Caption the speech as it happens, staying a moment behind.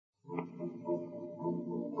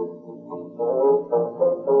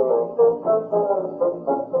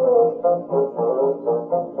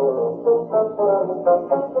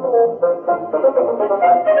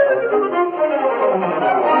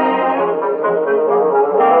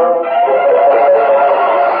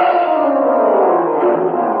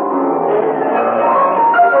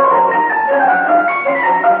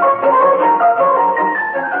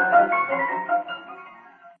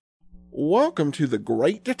welcome to the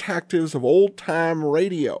Great Detectives of Old Time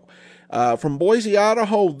Radio. From Boise,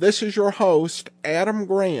 Idaho, this is your host, Adam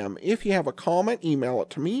Graham. If you have a comment, email it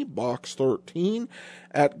to me,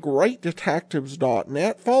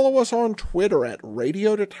 box13@greatdetectives.net. Follow us on Twitter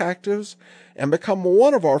 @Radio Detectives and become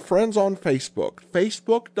one of our friends on Facebook,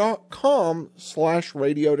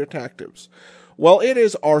 facebook.com/Radio Detectives. Well, it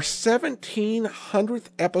is our 1700th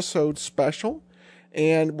episode special,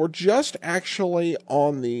 and we're just actually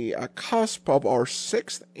on the cusp of our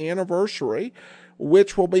 6th anniversary,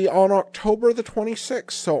 which will be on October the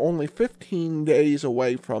 26th, so only 15 days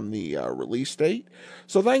away from the release date.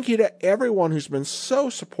 So thank you to everyone who's been so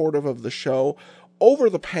supportive of the show over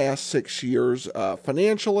the past 6 years,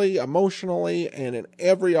 financially, emotionally, and in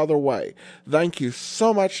every other way. Thank you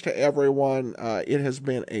so much to everyone. It has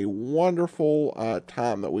been a wonderful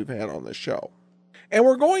time that we've had on the show. And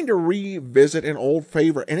we're going to revisit an old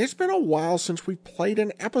favorite, and it's been a while since we played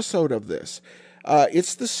an episode of this.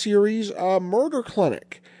 It's the series Murder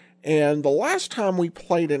Clinic. And the last time we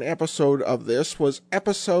played an episode of this was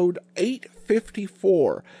episode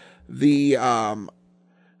 854,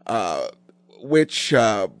 which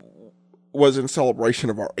was in celebration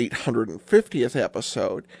of our 850th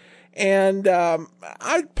episode. And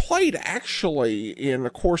I played, actually, in the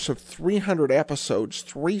course of 300 episodes,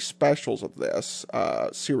 3 specials of this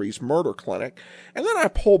series, Murder Clinic. And then I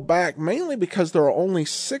pulled back, mainly because there are only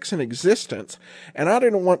 6 in existence, and I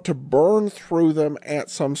didn't want to burn through them at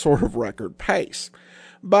some sort of record pace.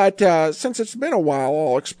 But since it's been a while,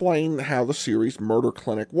 I'll explain how the series Murder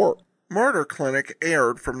Clinic worked. Murder Clinic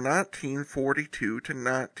aired from 1942 to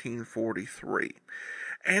 1943.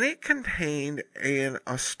 And it contained an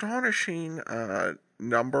astonishing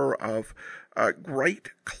number of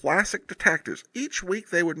great classic detectives. Each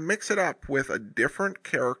week they would mix it up with a different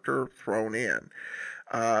character thrown in.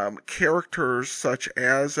 Characters such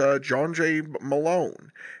as John J.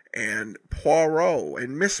 Malone, and Poirot,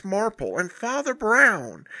 and Miss Marple, and Father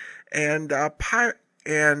Brown, and Evan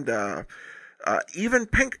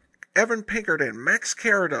Pinkerton, Max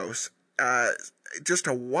Carados, just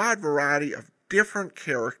a wide variety of different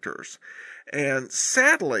characters. And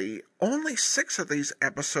sadly, only 6 of these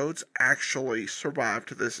episodes actually survive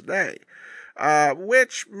to this day,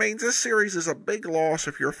 which means this series is a big loss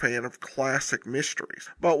if you're a fan of classic mysteries.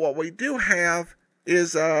 But what we do have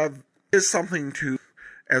is something to,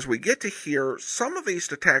 as we get to hear some of these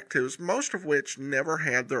detectives, most of which never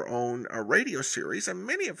had their own radio series, and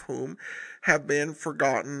many of whom have been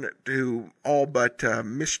forgotten to all but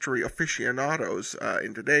mystery aficionados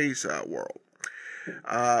in today's world.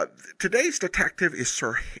 Today's detective is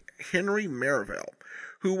Sir Henry Merivale,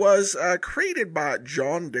 who was created by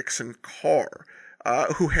John Dixon Carr,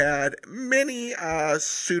 who had many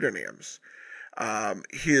pseudonyms.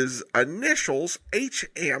 His initials,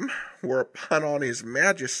 HM, were a pun on His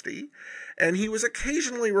Majesty, and he was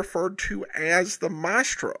occasionally referred to as the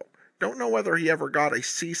Maestro. Don't know whether he ever got a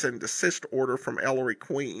cease and desist order from Ellery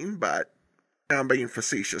Queen, but I'm being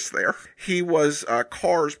facetious there. He was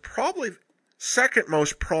Carr's probably second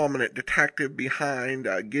most prominent detective behind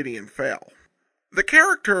Gideon Fell. The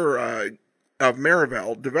character of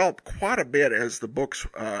Merivale developed quite a bit as the books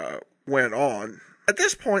went on. At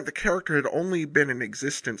this point, the character had only been in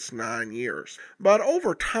existence 9 years, but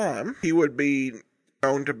over time, he would be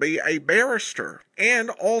known to be a barrister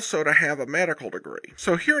and also to have a medical degree.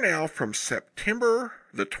 So here now, from September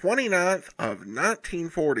the 29th of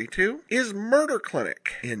 1942, is Murder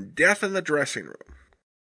Clinic in Death in the Dressing Room.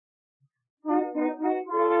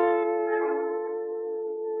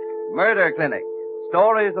 Murder Clinic.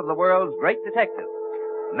 Stories of the world's great detectives.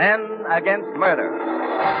 Men against murder.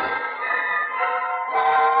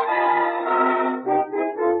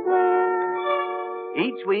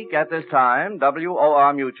 Each week at this time,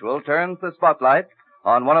 WOR Mutual turns the spotlight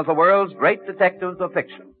on one of the world's great detectives of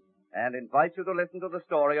fiction and invites you to listen to the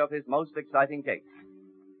story of his most exciting case.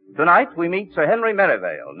 Tonight, we meet Sir Henry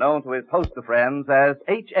Merivale, known to his host of friends as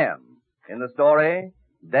HM, in the story,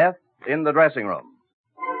 Death in the Dressing Room.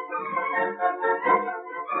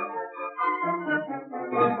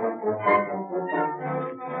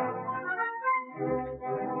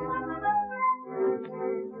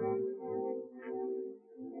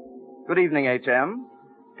 Good evening, H.M.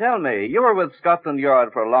 Tell me, you were with Scotland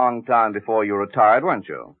Yard for a long time before you retired, weren't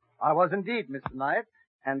you? I was indeed, Mr. Knight.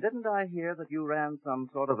 And didn't I hear that you ran some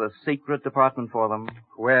sort of a secret department for them?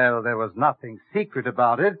 Well, there was nothing secret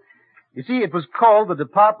about it. You see, it was called the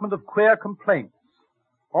Department of Queer Complaints.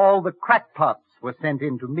 All the crackpots were sent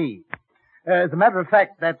in to me. As a matter of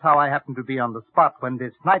fact, that's how I happened to be on the spot when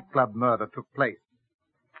this nightclub murder took place.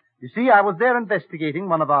 You see, I was there investigating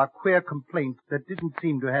one of our queer complaints that didn't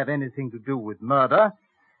seem to have anything to do with murder.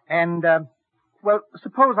 And, well,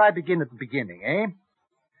 suppose I begin at the beginning, eh?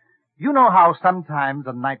 You know how sometimes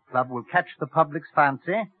a nightclub will catch the public's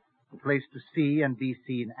fancy, a place to see and be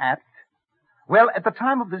seen at? Well, at the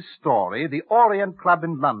time of this story, the Orient Club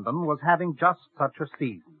in London was having just such a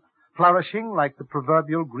season, flourishing like the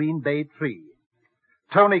proverbial Green Bay tree.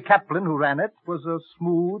 Tony Kaplan, who ran it, was a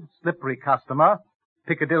smooth, slippery customer,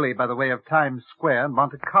 Piccadilly by the way of Times Square and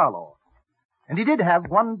Monte Carlo. And he did have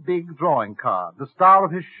one big drawing card, the star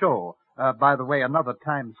of his show, by the way, another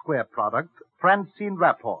Times Square product, Francine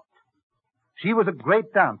Rapport. She was a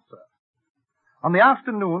great dancer. On the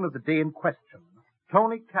afternoon of the day in question,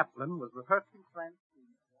 Tony Kaplan was rehearsing Francine.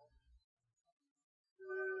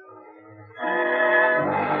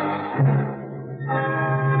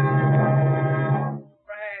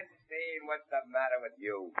 Francine, what's the matter with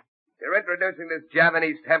you? You're introducing this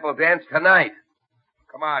Javanese temple dance tonight.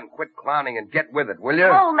 Come on, quit clowning and get with it, will you?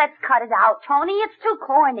 Oh, let's cut it out, Tony. It's too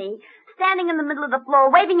corny. Standing in the middle of the floor,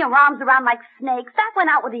 waving your arms around like snakes. That went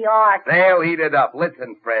out with the art. They'll eat it up.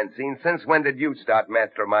 Listen, Francine, since when did you start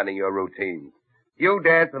masterminding your routine? You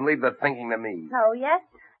dance and leave the thinking to me. Oh, yes?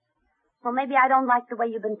 Well, maybe I don't like the way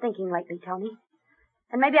you've been thinking lately, Tony.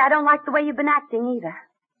 And maybe I don't like the way you've been acting either.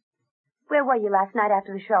 Where were you last night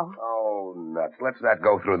after the show? Oh, nuts. Let's not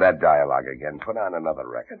go through that dialogue again. Put on another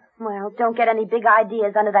record. Well, don't get any big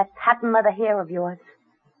ideas under that patent leather hair of yours.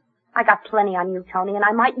 I got plenty on you, Tony, and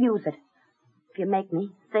I might use it. If you make me,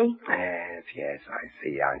 see? Yes, I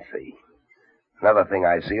see. Another thing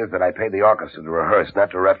I see is that I pay the orchestra to rehearse,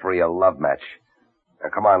 not to referee a love match. Now,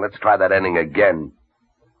 come on, let's try that ending again.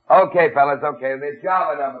 Okay, fellas, okay. The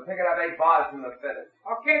Java number. Pick it up 8 bars from the finish.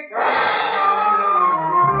 Okay,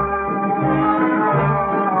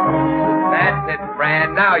 That's it,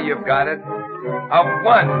 Fran. Now you've got it. A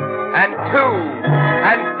 1 and 2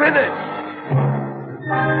 and finish.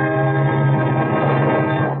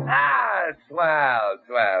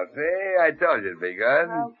 Swell. See, I told you it'd be good.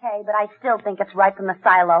 Okay, but I still think it's right from the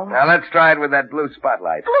silo. Now let's try it with that blue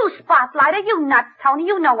spotlight. Blue spotlight? Are you nuts, Tony?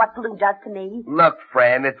 You know what blue does to me. Look,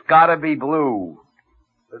 Fran, it's gotta be blue.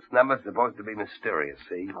 This number's supposed to be mysterious,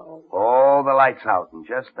 see? Oh. All the lights out and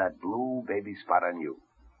just that blue baby spot on you.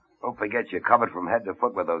 Don't forget you're covered from head to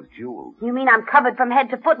foot with those jewels. You mean I'm covered from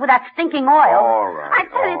head to foot with that stinking oil? All right. I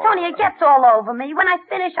tell you, Tony, it gets all over me. When I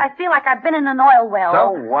finish, I feel like I've been in an oil well.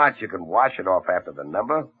 So what? You can wash it off after the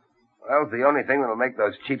number. Well, it's the only thing that'll make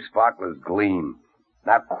those cheap sparklers gleam.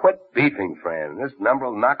 Now quit beefing, Fran. This number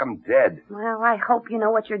will knock 'em dead. Well, I hope you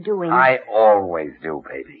know what you're doing. I always do,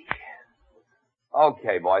 baby.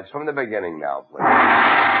 Okay, boys, from the beginning now, please.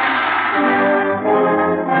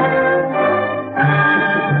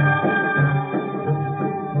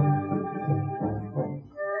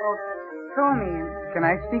 Tony, can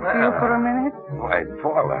I speak to you for a minute? Why,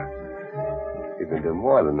 Paula. You can do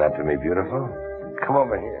more than that to me, beautiful. Come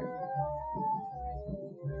over here.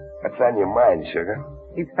 What's on your mind, sugar?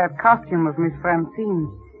 It's that costume of Miss Francine.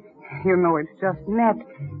 You know, it's just net.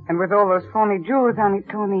 And with all those phony jewels on it,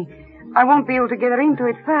 Tony, I won't be able to get her into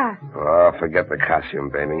it fast. Oh, forget the costume,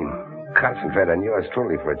 baby. Concentrate on yours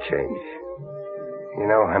truly for a change. You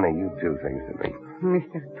know, honey, you do things to me.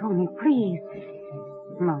 Mr. Tony, please.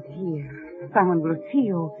 Not here. Someone will see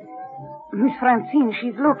you. Miss Francine,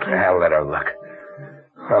 she's looking. I'll let her look.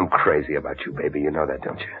 I'm crazy about you, baby. You know that,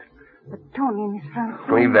 don't you? But Tony, Miss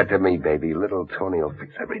Francine... Leave that to me, baby. Little Tony will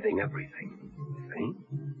fix everything. See?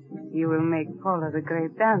 You will make Paula the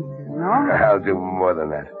great dancer, no? I'll do more than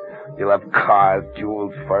that. You'll have cars,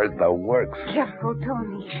 jewels, furs, the works. Careful,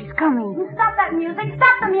 Tony. She's coming. Stop that music.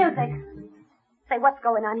 Stop the music. Say, what's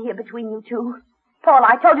going on here between you two? Paula,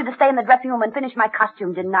 I told you to stay in the dressing room and finish my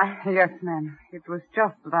costume, didn't I? Yes, ma'am. It was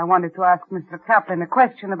just that I wanted to ask Mr. Kaplan a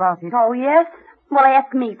question about it. Oh, yes? Well,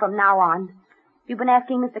 ask me from now on. You've been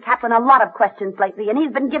asking Mr. Kaplan a lot of questions lately, and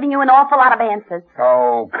he's been giving you an awful lot of answers.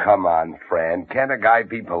 Oh, come on, Fran. Can't a guy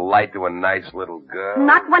be polite to a nice little girl?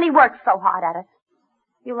 Not when he works so hard at it.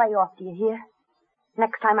 You lay off, do you hear?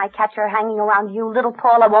 Next time I catch her hanging around you, little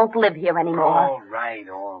Paula won't live here anymore. All right.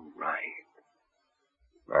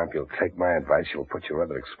 Now, if you'll take my advice, you'll put your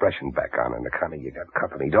other expression back on and account of you got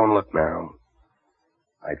company. Don't look now.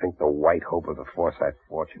 I think the white hope of the Forsyth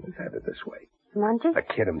fortune is headed this way. Monty? The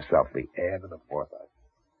kid himself, the heir to the Forsyth.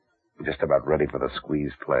 I'm just about ready for the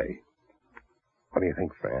squeeze play. What do you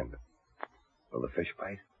think, Fran? Will the fish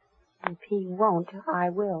bite? If he won't, I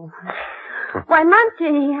will. Why,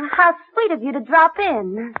 Monty, how sweet of you to drop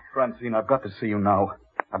in. Francine, I've got to see you now.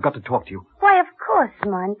 I've got to talk to you. Why, of course,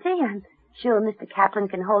 Monty. I'm sure Mr. Kaplan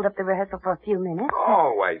can hold up the rehearsal for a few minutes.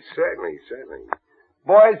 Oh, why, certainly.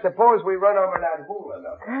 Boys, suppose we run over that hula,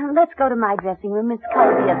 though. Let's go to my dressing room. It's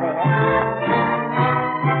cozier there.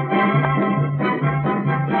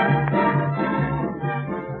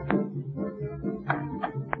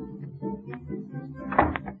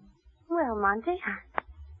 Well, Monty, I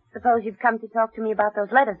suppose you've come to talk to me about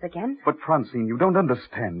those letters again. But, Francine, you don't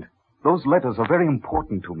understand. Those letters are very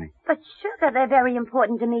important to me. But, Sugar, they're very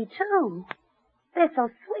important to me, too. They're so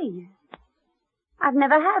sweet. I've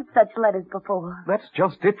never had such letters before. That's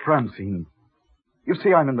just it, Francine. You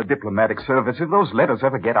see, I'm in the diplomatic service. If those letters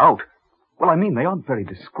ever get out, well, I mean, they aren't very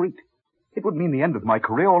discreet. It would mean the end of my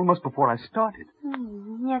career almost before I started.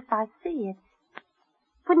 Yes, I see it.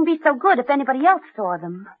 Wouldn't be so good if anybody else saw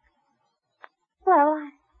them. Well,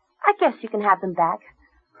 I guess you can have them back.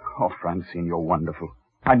 Oh, Francine, you're wonderful.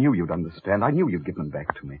 I knew you'd understand. I knew you'd give them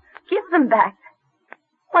back to me. Give them back?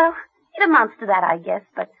 Well, it amounts to that, I guess,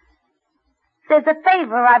 but there's a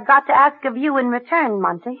favor I've got to ask of you in return,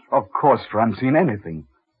 Monty. Of course, Francine, anything.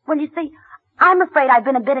 Well, you see, I'm afraid I've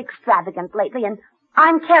been a bit extravagant lately, and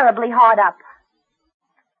I'm terribly hard up.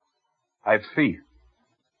 I see.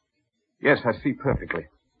 Yes, I see perfectly.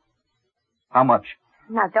 How much?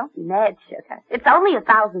 Now, don't be mad, Sugar. It's only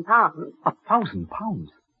 £1,000. £1,000?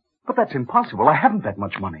 But that's impossible. I haven't that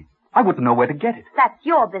much money. I wouldn't know where to get it. That's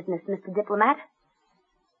your business, Mr. Diplomat.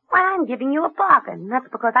 Why, I'm giving you a bargain. That's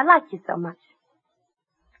because I like you so much.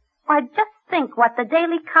 Why, just think what the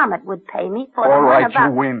Daily Comet would pay me for All the right, one about...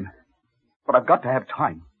 you win. But I've got to have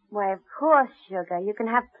time. Why, of course, Sugar. You can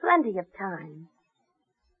have plenty of time.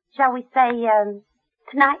 Shall we say,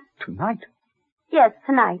 tonight? Tonight? Yes,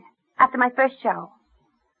 tonight, after my first show.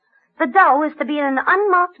 The dough is to be in an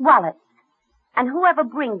unmarked wallet. And whoever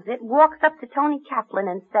brings it walks up to Tony Kaplan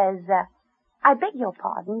and says, I beg your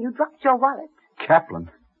pardon, you dropped your wallet. Kaplan?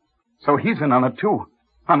 So he's in on it, too.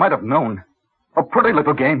 I might have known. A pretty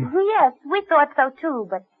little game. Yes, we thought so, too,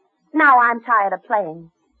 but now I'm tired of playing.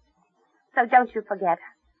 So don't you forget.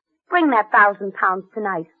 Bring that £1,000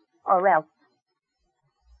 tonight, or else.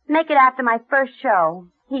 Make it after my first show,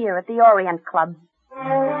 here at the Orient Club.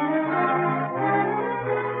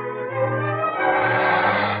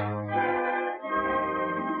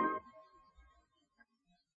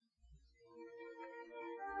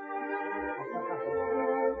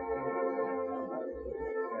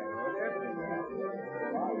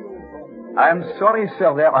 I'm sorry,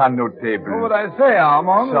 sir, there are no tables. What would I say,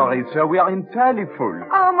 Armand? Sorry, sir, we are entirely full.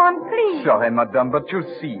 Armand, please. Sorry, madame, but you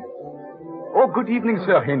see. Oh, good evening,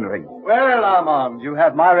 Sir Henry. Well, Armand, you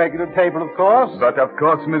have my regular table, of course. But of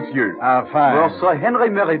course, monsieur. Ah, fine. For Sir Henry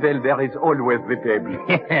Merivale, there is always the table.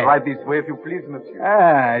 Right this way, if you please, monsieur.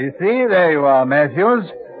 Ah, you see, there you are, Matthews.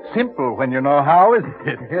 Simple when you know how, isn't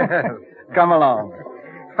it? Yes. Come along.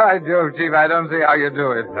 By Jove, Chief, I don't see how you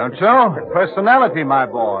do it. Don't you? Personality, my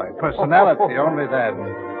boy. Personality, only that.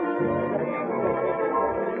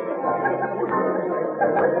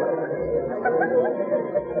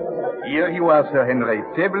 Here you are, Sir Henry.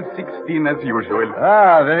 Table 16 as usual.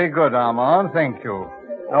 Ah, very good, Armand. Thank you.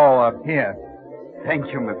 Oh, here.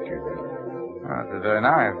 Thank you, monsieur. Oh, this is very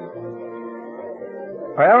nice.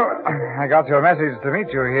 Well, I got your message to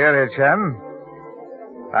meet you here, H.M.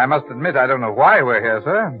 I must admit I don't know why we're here,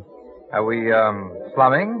 sir. Are we,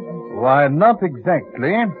 slumming? Why, not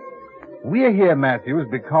exactly. We're here, Matthews,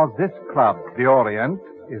 because this club, the Orient,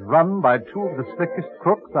 is run by two of the slickest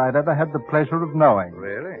crooks I'd ever had the pleasure of knowing.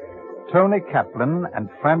 Really? Tony Kaplan and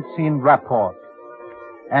Francine Rapport.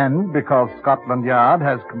 And because Scotland Yard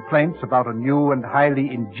has complaints about a new and highly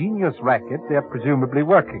ingenious racket they're presumably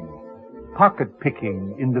working. Pocket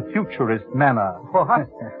picking in the futurist manner. What?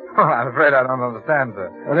 Well, I'm afraid I don't understand,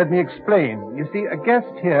 sir. Let me explain. You see, a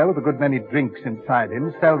guest here with a good many drinks inside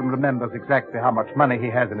him seldom remembers exactly how much money he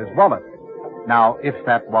has in his wallet. Now, if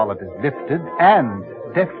that wallet is lifted and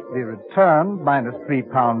deftly returned minus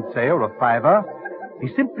 £3, say, or a fiver, he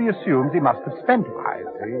simply assumes he must have spent it. I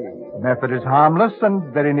see. The method is harmless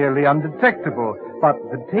and very nearly undetectable, but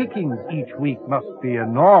the takings each week must be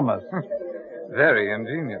enormous. Very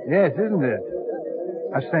ingenious. Yes, isn't it?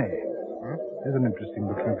 I say, there's an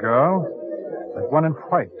interesting-looking girl. That one in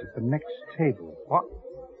white at the next table. What?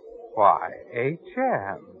 Why,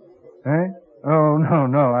 H.M. Eh? Oh,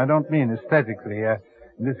 no, I don't mean aesthetically.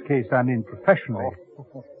 In this case, I mean professionally.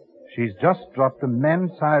 She's just dropped a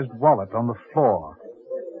man-sized wallet on the floor.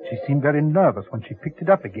 She seemed very nervous when she picked it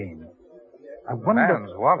up again. I wonder...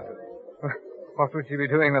 Man's wallet? What would she be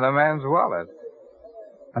doing with a man's wallet?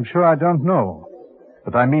 I'm sure I don't know,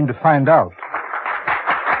 but I mean to find out.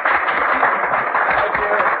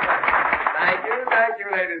 Thank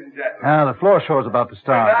you, ladies and gentlemen. The floor show's about to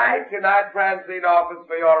start. Tonight, Francine offers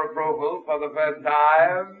for your approval for the first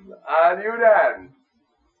time a new dance.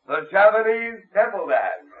 The Japanese temple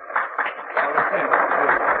band.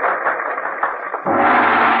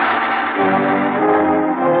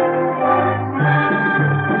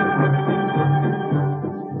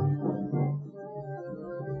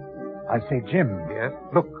 I say, Jim. Yes?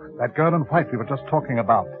 Look, that girl in white we were just talking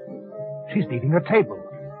about. She's leaving her table.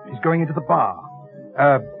 She's going into the bar.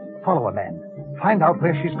 Follow her, man. Find out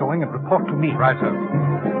where she's going and report to me. Right, sir.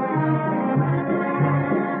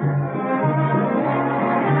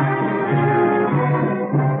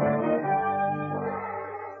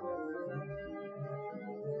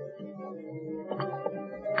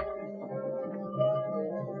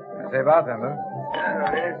 Say, bartender,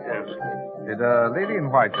 Yes, sir. did a lady in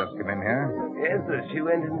white just come in here? Yes, sir. She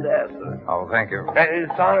went in there, sir. Oh, thank you.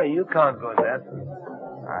 Sorry, you can't go in there, sir.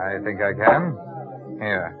 I think I can.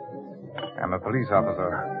 Here. I'm a police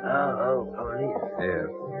officer. Oh, police. Yes.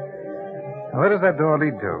 Where does that door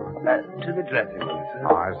lead to? To the dressing room, sir.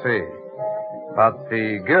 Oh, I see. But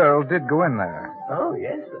the girl did go in there. Oh,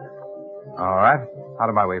 yes, sir. All right. Out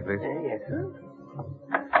of my way, please. Yes, sir.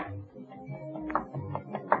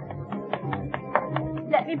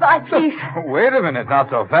 Let me by, please. Wait a minute. Not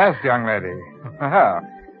so fast, young lady.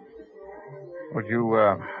 Would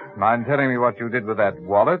you mind telling me what you did with that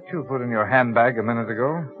wallet you put in your handbag a minute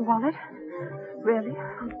ago? Wallet? Really?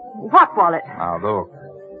 What wallet? Now, look.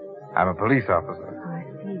 I'm a police officer. I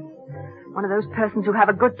see. One of those persons who have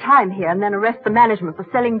a good time here and then arrest the management for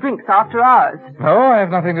selling drinks after hours. No, I have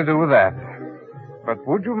nothing to do with that. But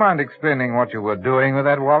would you mind explaining what you were doing with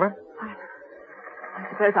that wallet? I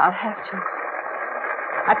suppose I'll have to.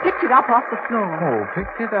 I picked it up off the floor. Oh,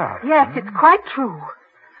 picked it up. Yes, it's quite true.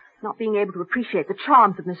 Not being able to appreciate the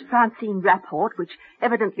charms of Miss Francine Rapport, which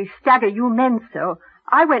evidently stagger you men so,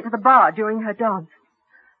 I went to the bar during her dance.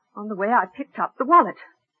 On the way, I picked up the wallet.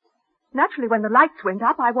 Naturally, when the lights went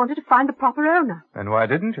up, I wanted to find the proper owner. Then why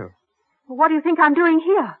didn't you? Well, what do you think I'm doing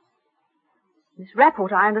here? Miss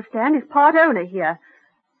Rapport, I understand, is part owner here.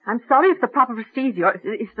 I'm sorry if the proper procedure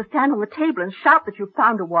is to stand on the table and shout that you've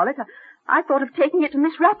found a wallet. I thought of taking it to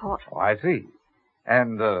Miss Rapport. Oh, I see.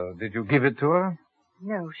 And, did you give it to her?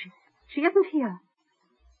 No, she isn't here.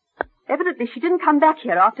 Evidently, she didn't come back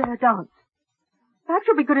here after her dance. Perhaps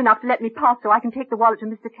you'll be good enough to let me pass so I can take the wallet to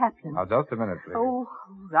Mr. Kaplan. Now, just a minute, please. Oh,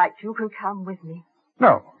 right. You can come with me.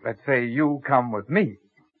 No, let's say you come with me.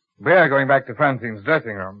 We're going back to Francine's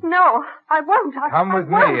dressing room. No, I won't. Come with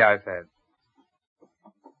won't. me, I said.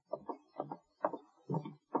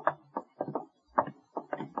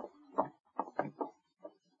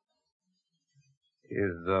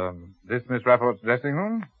 Is, this Miss Rapport's dressing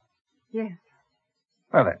room? Yes.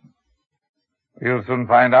 Well, then. You'll soon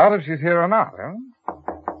find out if she's here or not, huh?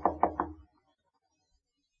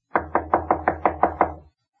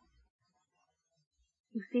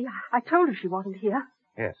 You see, I told her she wasn't here.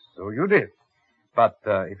 Yes, so you did. But,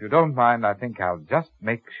 if you don't mind, I think I'll just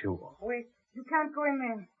make sure. Wait, you can't go in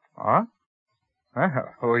there. Huh?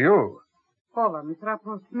 Well, who are you? Paula, Miss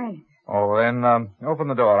Rapport's maid. Oh, then, open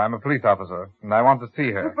the door. I'm a police officer, and I want to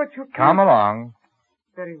see her. But you can't. Come along.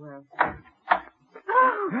 Very well.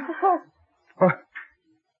 What's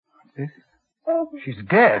this? She's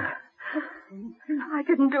dead. I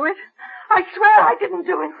didn't do it. I swear I didn't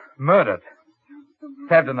do it. Murdered.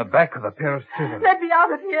 Stabbed in the back with a pair of scissors. Let me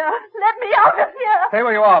out of here. Let me out of here. Stay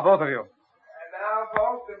where you are, both of you. And now,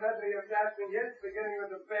 folks, the medley of dancing hits, beginning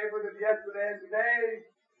with the favorite of yesterday and today,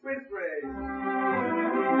 Whispering.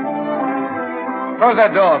 Close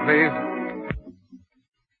that door, please.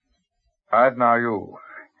 All right, now you.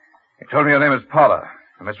 You told me your name is Paula.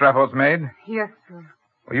 Miss Rapport's maid? Yes, sir.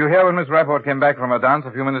 Were you here when Miss Rapport came back from her dance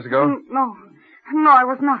a few minutes ago? No, I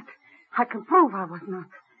was not. I can prove I was not.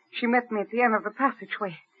 She met me at the end of the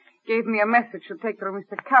passageway. Gave me a message to take her to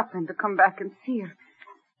Mr. Kaplan to come back and see her.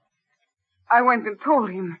 I went and told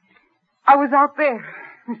him. I was out there.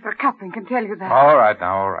 Mr. Kaplan can tell you that. All right,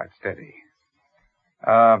 now, all right. Steady.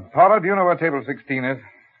 Paula, do you know where table 16 is?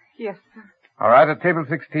 Yes, sir. All right, at table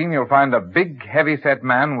 16, you'll find a big, heavy-set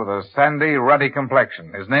man with a sandy, ruddy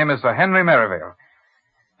complexion. His name is Sir Henry Merivale.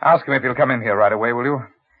 Ask him if he'll come in here right away, will you?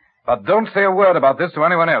 But don't say a word about this to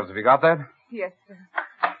anyone else. Have you got that? Yes, sir.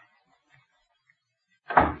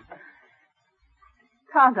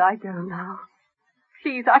 Can't I go now?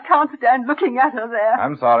 Please, I can't stand looking at her there.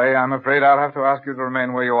 I'm sorry. I'm afraid I'll have to ask you to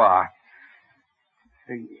remain where you are.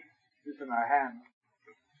 See, this in our hand.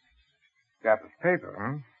 Scrap of paper,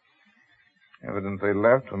 hmm? Evidently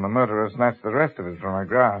left when the murderer snatched the rest of it from her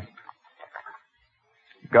grasp.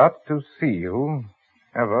 Got to see you.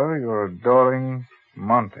 Ever your adoring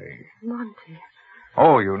Monty. Monty?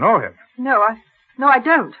 Oh, you know him? No, No, I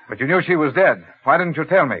don't. But you knew she was dead. Why didn't you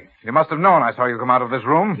tell me? You must have known I saw you come out of this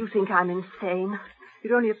room. You think I'm insane.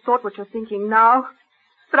 You'd only have thought what you're thinking now.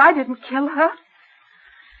 But I didn't kill her.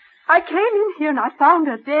 I came in here and I found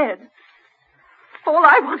her dead. All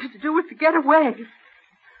I wanted to do was to get away.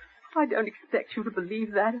 I don't expect you to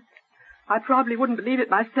believe that. I probably wouldn't believe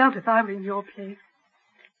it myself if I were in your place.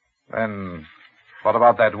 Then, what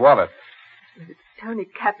about that wallet? It's Tony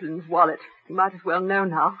Kaplan's wallet. You might as well know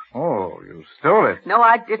now. Oh, you stole it. No,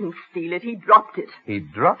 I didn't steal it. He dropped it. He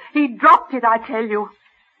dropped? He dropped it, I tell you.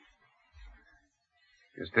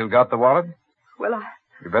 You still got the wallet? Well,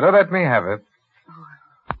 You better let me have it.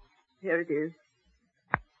 Oh, here it is.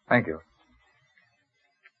 Thank you.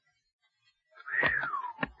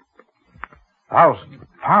 1,000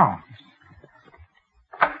 pounds.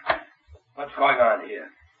 What's going on here?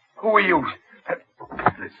 Who are you?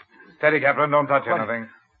 Steady, Captain. Don't touch anything.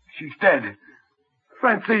 She's dead.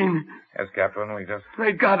 Francine. Yes, Captain. We just...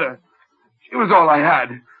 They got her. She was all I had.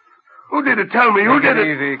 Who did it? Tell me. Who did it?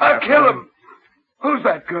 Easy, I'll Captain. kill him. Who's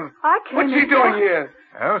that girl? I came What's she in doing here? here?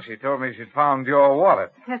 Well, she told me she'd found your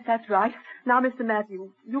wallet. Yes, that's right. Now, Mr.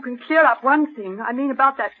 Matthew, you can clear up one thing. I mean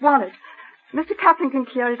about that wallet. Mr. Kaplan can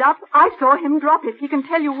clear it up. I saw him drop it. He can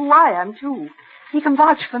tell you who I am, too. He can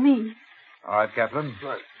vouch for me. All right, Captain.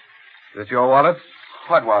 What? Is this your wallet?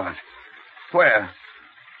 What wallet? Where?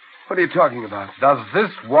 What are you talking about? Does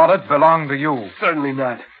this wallet belong to you? Certainly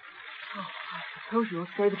not. Oh, I suppose you'll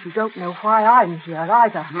say that you don't know why I'm here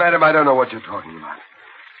either. Madam, I don't know what you're talking about.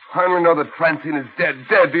 I only know that Francine is dead.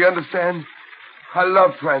 Dead, do you understand? I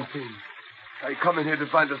love Francine. I come in here to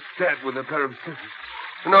find her stabbed with a pair of scissors.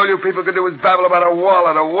 And all you people can do is babble about a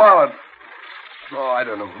wallet, a wallet. Oh, I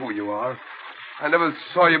don't know who you are. I never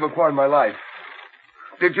saw you before in my life.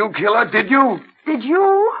 Did you kill her? Did you? Did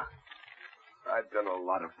you? I've done a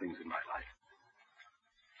lot of things in my life.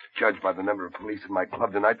 Judged by the number of police in my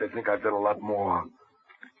club tonight, they think I've done a lot more.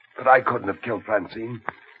 But I couldn't have killed Francine.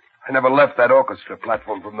 I never left that orchestra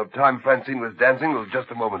platform from the time Francine was dancing till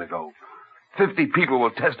just a moment ago. 50 people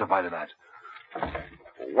will testify to that.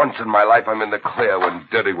 Once in my life, I'm in the clear when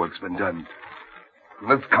dirty work's been done.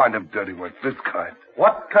 This kind of dirty work, this kind.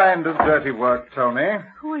 What kind of dirty work, Tony?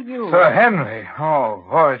 Who are you? Sir Henry. Oh,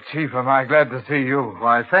 boy, Chief, am I glad to see you.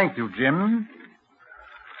 Why, thank you, Jim.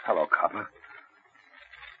 Hello, copper.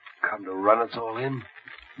 Come to run us all in?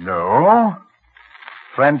 No.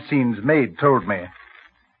 Francine's maid told me.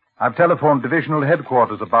 I've telephoned divisional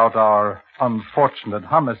headquarters about our unfortunate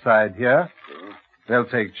homicide here. They'll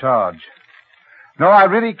take charge. No, I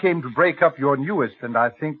really came to break up your newest and I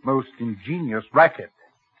think most ingenious racket.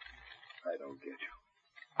 I don't get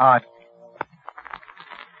you.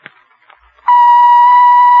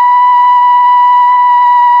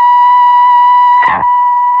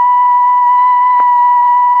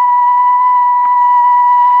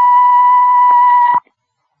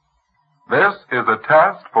 This is a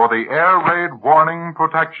test for the air raid warning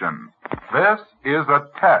protection. This is a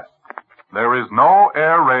test. There is no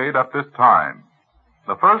air raid at this time.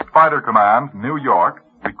 The 1st Fighter Command, New York,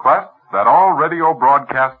 requests that all radio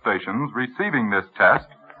broadcast stations receiving this test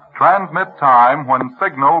transmit time when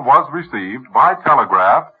signal was received by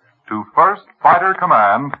telegraph to 1st Fighter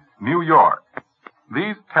Command, New York.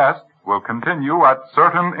 These tests will continue at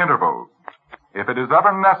certain intervals. If it is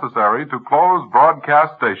ever necessary to close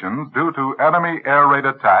broadcast stations due to enemy air raid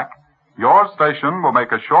attack, your station will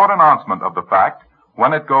make a short announcement of the fact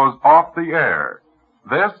when it goes off the air.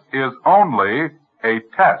 This is only a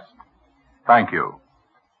test. Thank you.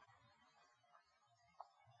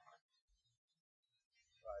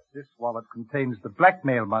 This wallet contains the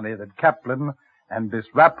blackmail money that Kaplan and Miss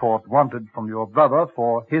Rapport wanted from your brother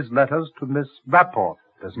for his letters to Miss Rapport,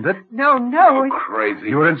 doesn't it? No. Crazy.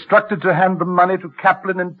 You were instructed to hand the money to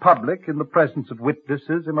Kaplan in public in the presence of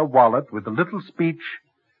witnesses in a wallet with a little speech.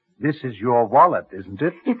 This is your wallet, isn't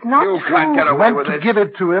it? It's not You true. can't get You away went with to it. give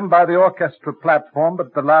it to him by the orchestra platform, but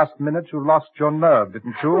at the last minute you lost your nerve,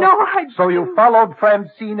 didn't you? No, I So you didn't. followed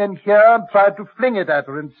Francine in here and tried to fling it at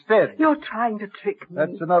her instead. You're trying to trick me.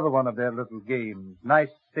 That's another one of their little games. Nice,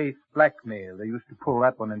 safe blackmail. They used to pull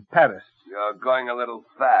that one in Paris. You're going a little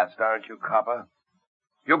fast, aren't you, copper?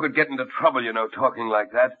 You could get into trouble, you know, talking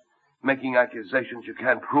like that. Making accusations you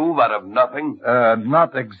can't prove out of nothing.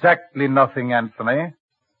 Not exactly nothing, Anthony.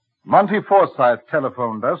 Monty Forsyth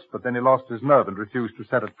telephoned us, but then he lost his nerve and refused to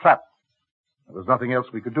set a trap. There was nothing else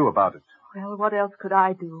we could do about it. Well, what else could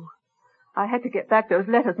I do? I had to get back those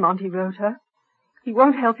letters Monty wrote her. He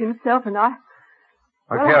won't help himself, and I...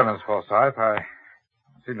 Okay, Miss Forsyth, I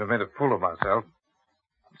seem to have made a fool of myself.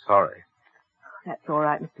 I'm sorry. That's all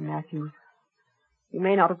right, Mr. Matthews. You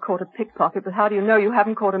may not have caught a pickpocket, but how do you know you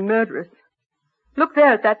haven't caught a murderess? Look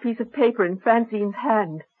there at that piece of paper in Francine's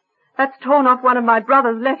hand. That's torn off one of my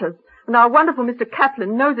brother's letters, and our wonderful Mr.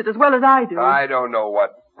 Kaplan knows it as well as I do. I don't know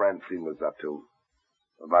what Francine was up to.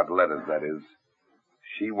 About letters, that is.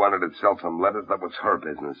 She wanted to sell some letters. That was her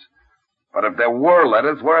business. But if there were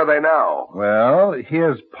letters, where are they now? Well,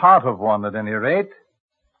 here's part of one at any rate.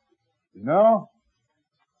 You know,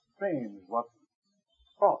 strange what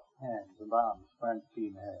soft hands and arms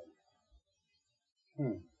Francine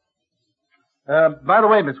has. By the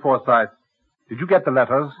way, Miss Forsythe, did you get the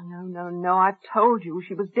letters? No. I told you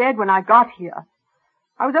she was dead when I got here.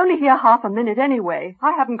 I was only here half a minute anyway.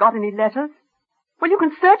 I haven't got any letters. Well, you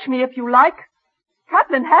can search me if you like.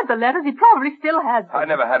 Kaplan had the letters. He probably still has them. I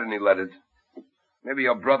never had any letters. Maybe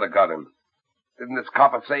your brother got him. Didn't this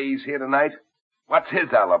copper say he's here tonight? What's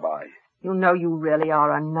his alibi? You know you really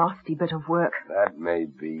are a nasty bit of work. That may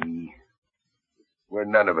be. We're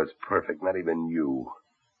none of us perfect, not even you.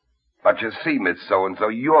 But you see, Miss So-and-so,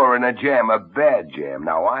 you're in a jam, a bad jam.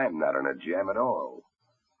 Now, I'm not in a jam at all.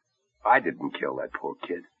 I didn't kill that poor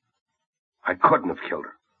kid. I couldn't have killed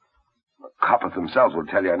her. The coppers themselves will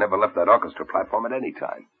tell you I never left that orchestra platform at any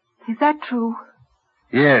time. Is that true?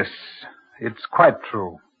 Yes, it's quite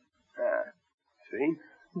true. See?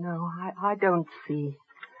 No, I don't see.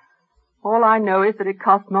 All I know is that it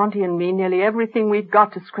cost Monty and me nearly everything we've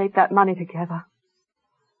got to scrape that money together.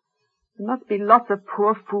 There must be lots of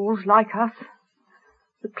poor fools like us.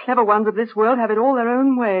 The clever ones of this world have it all their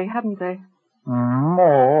own way, haven't they?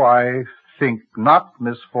 Oh, I think not,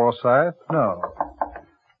 Miss Forsythe. No.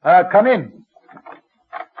 Come in.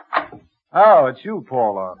 Oh, it's you,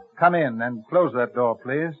 Paula. Come in and close that door,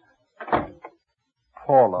 please.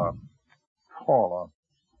 Paula.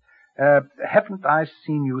 Haven't I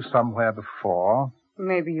seen you somewhere before?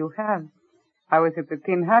 Maybe you have. I was at the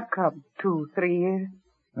Tin Hat Club 2-3 years.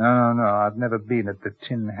 No. I've never been at the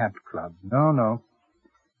Tin Hat Club. No.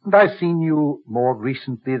 Haven't I seen you more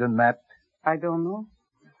recently than that? I don't know.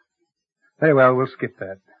 Very well, we'll skip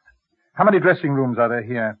that. How many dressing rooms are there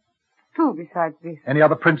here? 2 besides this. Any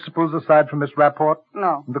other principals aside from Miss Rapport?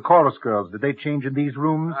 No. And the chorus girls, did they change in these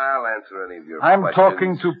rooms? I'll answer any of your I'm questions.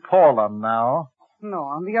 talking to Paula now. No,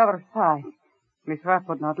 on the other side. Miss Rapp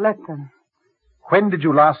would not let them. When did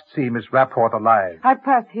you last see Miss Rapport alive? I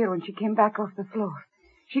passed here when she came back off the floor.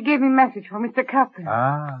 She gave me a message for Mr. Kaplan.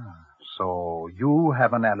 Ah, so you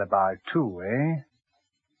have an alibi too, eh?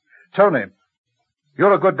 Tony,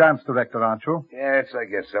 you're a good dance director, aren't you? Yes, I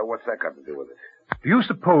guess so. What's that got to do with it? Do you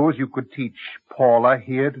suppose you could teach Paula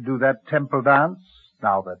here to do that temple dance,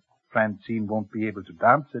 now that Francine won't be able to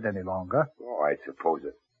dance it any longer? Oh, I suppose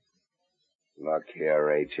it. Look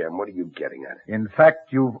here, H.M., what are you getting at? In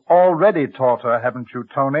fact, you've already taught her, haven't you,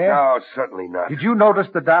 Tony? No, certainly not. Did you notice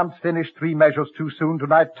the dance finished 3 measures too soon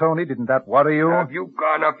tonight, Tony? Didn't that worry you? Have you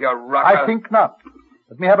gone up your rocker? I think not.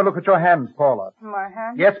 Let me have a look at your hands, Paula. My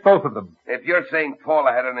hands? Yes, both of them. If you're saying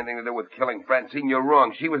Paula had anything to do with killing Francine, you're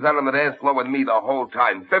wrong. She was out on the dance floor with me the whole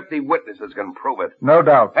time. 50 witnesses can prove it. No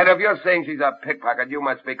doubt. And if you're saying she's a pickpocket, you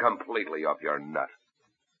must be completely off your nut.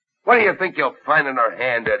 What do you think you'll find in her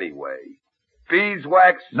hand anyway?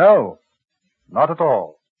 Beeswax? No, not at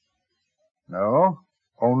all. No,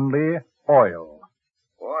 only oil.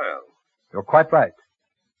 Oil? You're quite right.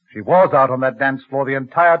 She was out on that dance floor the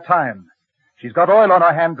entire time. She's got oil on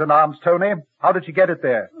her hands and arms, Tony. How did she get it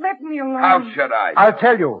there? Let me alone. How should I? I'll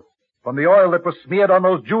tell you. From the oil that was smeared on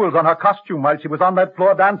those jewels on her costume while she was on that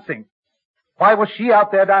floor dancing. Why was she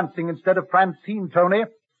out there dancing instead of Francine, Tony?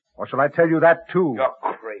 Or shall I tell you that, too?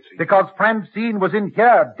 You're crazy. Because Francine was in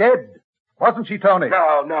here, dead. Wasn't she, Tony?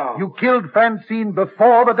 No. You killed Francine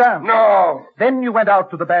before the dance. No. Then you went out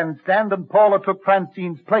to the bandstand and Paula took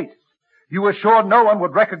Francine's place. You were sure no one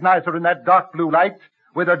would recognize her in that dark blue light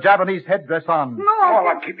with her Japanese headdress on. No.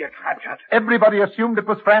 Paula, keep your trap shut. Everybody assumed it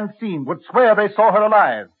was Francine, would swear they saw her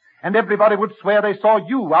alive. And everybody would swear they saw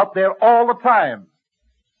you out there all the time.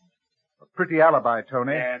 A pretty alibi,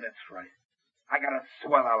 Tony. Yeah, that's right. I got a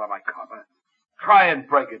swell alibi, copper. Try and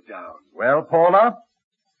break it down. Well, Paula,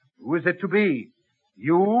 who is it to be?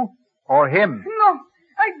 You or him? No,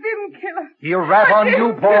 I didn't kill her. He'll rap on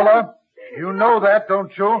you, Paula. You know that,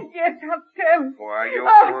 don't you? Yes, I'll tell. Why, you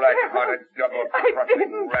I'll black-hearted, I double-crossing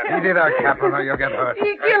didn't rat. kill He did our Captain, or you'll get hurt. He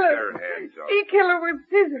Take killed her. your hands off. He killed her with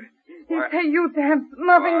scissors. He What? say you dance.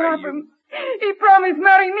 Nothing Why, happened. He promised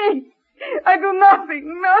marry me. I do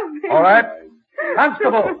nothing. All right.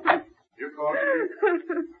 Constable. You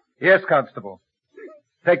going? Yes, Constable.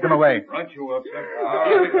 Take them away. Front you up, sir.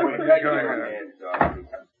 Take your hands off.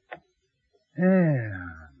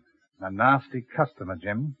 Yeah. A nasty customer,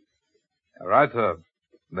 Jim. Right, sir.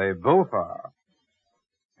 They both are.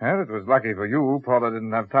 Well, it was lucky for you Paula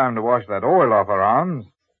didn't have time to wash that oil off her arms.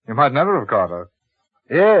 You might never have caught her.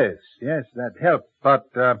 Yes, that helped. But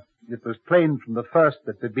it was plain from the first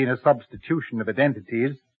that there'd been a substitution of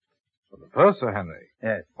identities. For the purser, Henry?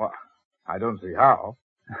 Yes. Well, I don't see how.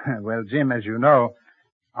 Well, Jim, as you know,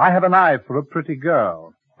 I have an eye for a pretty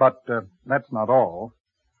girl. But that's not all.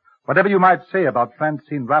 Whatever you might say about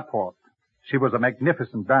Francine Rapport, she was a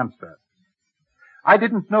magnificent dancer. I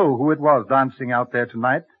didn't know who it was dancing out there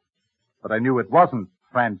tonight, but I knew it wasn't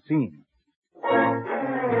Francine.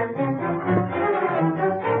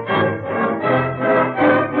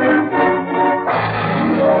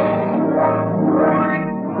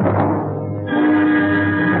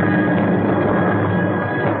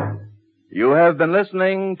 You have been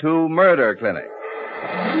listening to Murder Clinic.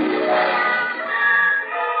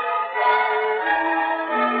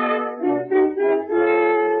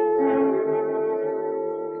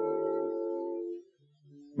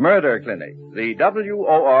 Murder Clinic, the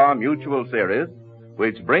WOR Mutual Series,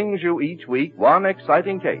 which brings you each week one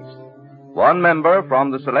exciting case, one member from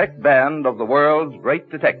the select band of the world's great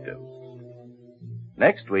detectives.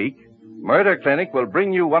 Next week, Murder Clinic will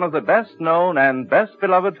bring you one of the best-known and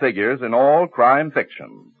best-beloved figures in all crime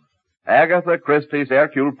fiction, Agatha Christie's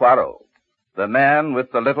Hercule Poirot, the man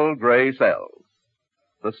with the little gray cells.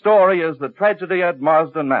 The story is The Tragedy at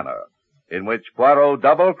Marsden Manor, in which Poirot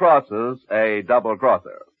double-crosses a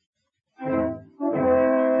double-crosser.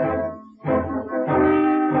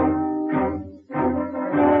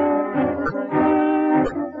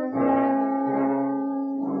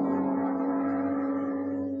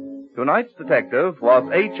 Tonight's detective was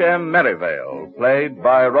H.M. Merivale, played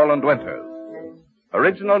by Roland Winters.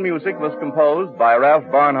 Original music was composed by Ralph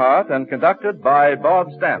Barnhart and conducted by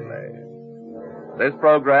Bob Stanley. This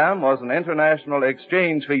program was an international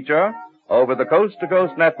exchange feature over the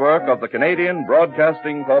coast-to-coast network of the Canadian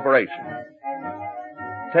Broadcasting Corporation.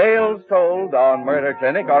 Tales told on Murder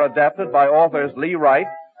Clinic are adapted by authors Lee Wright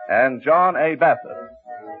and John A. Bassett.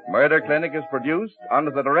 Murder Clinic is produced under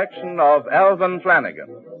the direction of Alvin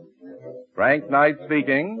Flanagan. Frank Knight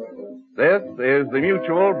speaking. This is the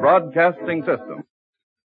Mutual Broadcasting System.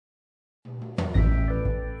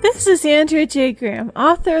 This is Andrea J. Graham,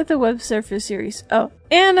 author of the Web Surfer series. Oh,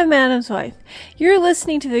 and a Madam's Wife. You're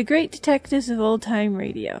listening to the Great Detectives of Old Time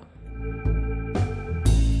Radio.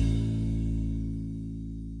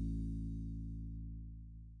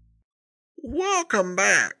 Welcome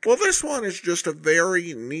back. Well, this one is just a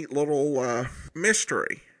very neat little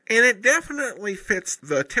mystery. And it definitely fits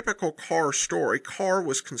the typical Carr story. Carr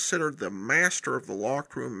was considered the master of the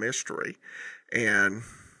locked room mystery. And,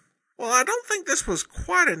 well, I don't think this was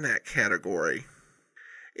quite in that category.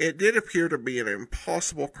 It did appear to be an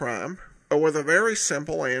impossible crime, but with a very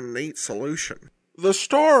simple and neat solution. The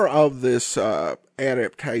star of this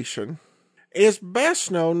adaptation is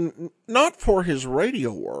best known not for his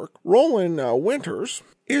radio work. Roland Winters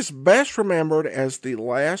is best remembered as the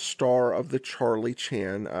last star of the Charlie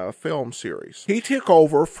Chan film series. He took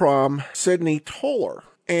over from Sidney Toller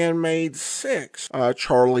and made 6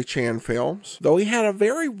 Charlie Chan films, though he had a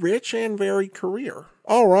very rich and varied career.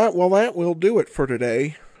 All right, well, that will do it for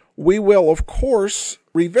today. We will, of course,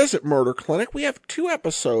 revisit Murder Clinic. We have 2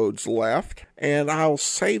 episodes left, and I'll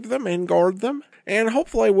save them and guard them, and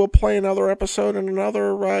hopefully we'll play another episode in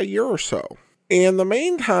another year or so. In the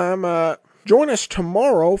meantime, join us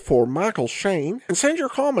tomorrow for Michael Shane, and send your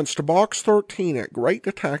comments to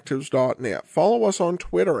box13@greatdetectives.net. Follow us on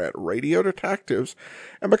Twitter at Radio Detectives,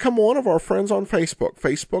 and become one of our friends on Facebook,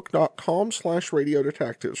 facebook.com/Radio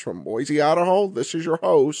Detectives. From Boise, Idaho, this is your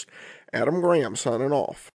host, Adam Graham, signing off.